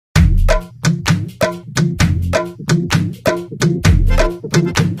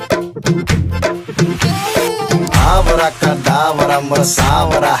गोरा का डावरा मोर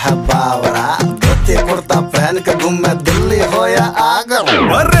सावरा है बावरा। धोती कुर्ता पहन के घूमे दिल्ली हो या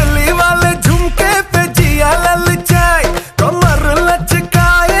आगरा। दिल्ली वाले झुमके पे जिया ललचाए, कमर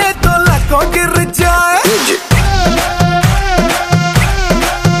लचकाए तो लको गिर जाए।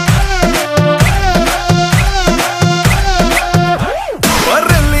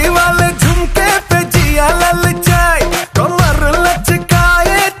 दिल्ली वाले झुमके पे जिया ललचाए, कमर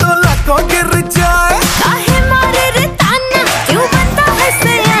लचकाए तो लको गिर जाए। काहे मारे रे ताना, क्यों बनता है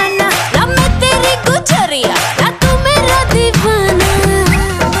सयाना? ना मैं तेरी गुजरिया, ना तू मेरा दीवाना।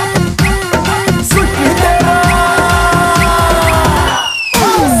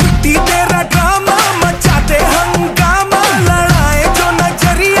 सुट्टी तेरा ड्रामा मचा दे हंगामा, लड़ाए जो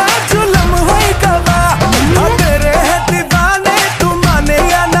नजरिया जुलम होई गवा। तेरे है दीवाने, तू माने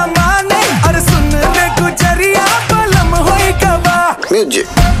या न माने, अरे सुन रे गुजरिया बलम होई गवा।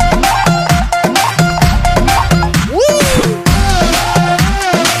 म्यूजिक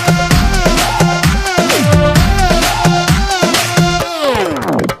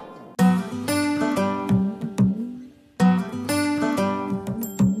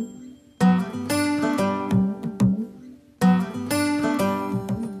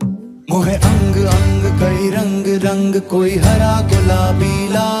मोहे अंग अंग कई रंग रंग, कोई हरा गुलाबी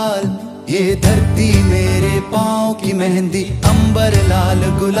लाल। ये धरती मेरे पाँव की मेहंदी, अंबर लाल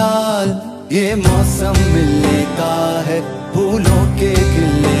गुलाल। ये मौसम मिलने का है, फूलों के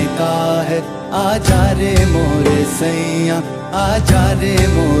खिलने का है। आजा रे मोरे सैया, आजा रे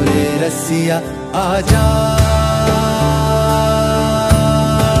मोरे रसिया, आजा।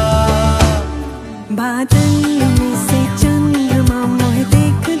 बादल में से चंद्रमा मोहे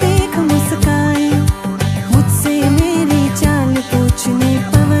देख देख मुस्काए, मुझसे मेरी चाल पूछने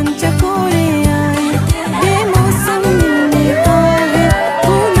पवन चकोरे आए। ये मौसम मिलने का है,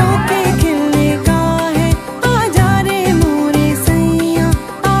 फूलों के खिलने का है। आजा रे मोरे सैया,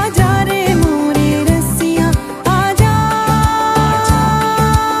 आजा रे मोरे रसिया, आजा।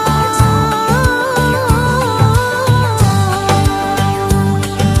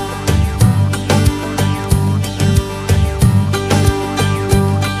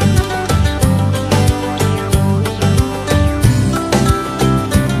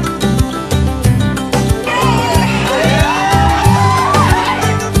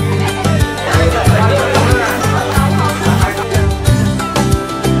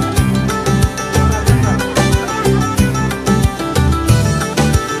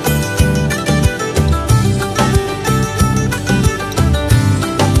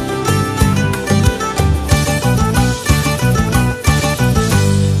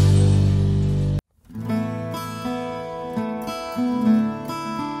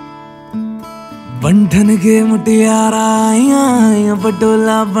 बंधन के मुटियारा आइया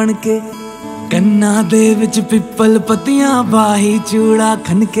बटोला बनके, कन्ना दे विच पिपल पतियां बाही चूड़ा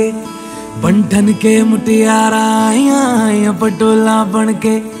खनके। बंधन के मुटियारा आइया बटोला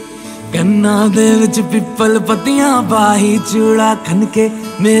बनके, कन्ना दे विच पिपल पतियां बाही चूड़ा खनके।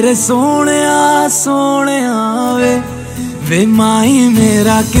 मेरे सोहणिया सोहणिया वे माई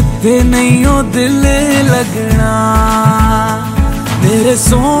मेरा किथे नहीं ओ दिल लगना। मेरे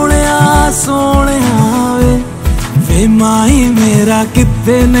सोहणिया सोहणिया वे माई मेरा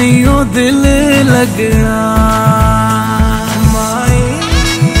किथे नहीं ओ दिल लगना। माई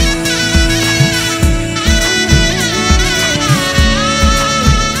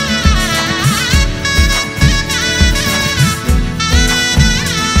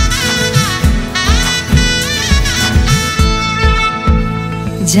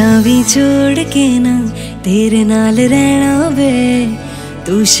जावी छोड़ के ना तेरे नाल रहना वे,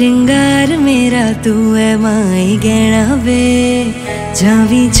 तू श्रृंगार मेरा तू है माई गहना वे।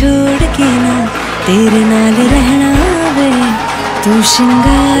 जावी छोड़ के ना तेरे नाल रहना वे, तू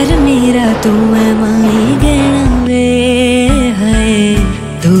श्रृंगार मेरा तू है माई गहना वे। हाय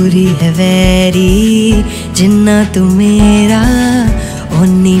दूरी है वैरी, जिन्ना तू मेरा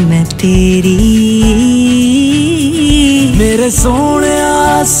ओनी मैं तेरी। मेरे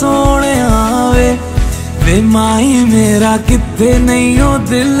सोहणिया सोहणिया वे माई मेरा किथे नहीं ओ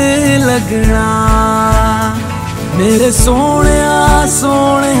दिल लगना। मेरे सोहणिया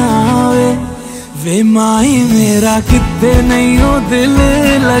सोहणिया वे माई मेरा किथे नहीं ओ दिल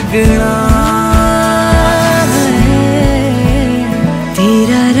लगना।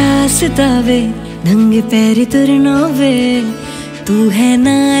 तेरा रास्ता वे नंगे पैर तुरना वे, तू है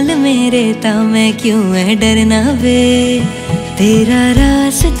नाल मेरे ता मैं क्यों है डरना वे। तेरा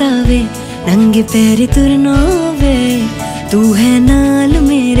रास्ता वे नंगे पैर तुरना वे, तू है नाल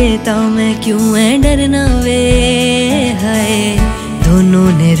मेरे ता मैं क्यों है डरना वे। हाय दोनों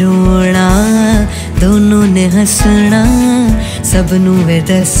ने रोना दोनों ने हंसना सबनू वे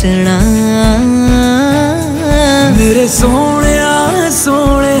दसना। मेरे सोने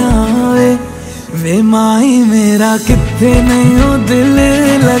सोने वे माही मेरा किथे नहीं हो दिल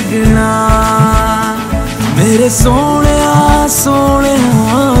लगना। मेरे सोने सोने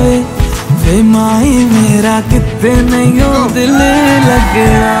वे माही मेरा किथे नहीं हो दिल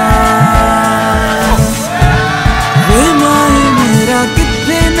लगना। वे माही मेरा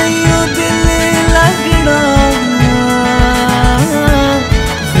किथे नहीं हो दिल लगना।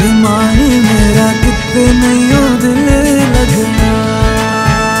 वे माही मेरा किथे नहीं हो दिल लगना।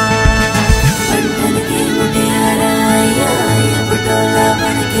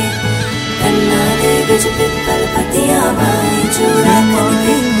 पिपल पतिया बाई चूड़ा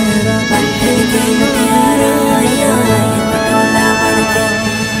करके बंधन के मुटियारा पटोला बन के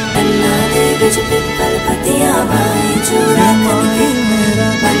अन्ना दे बिच पिपल पतिया बाई चूड़ा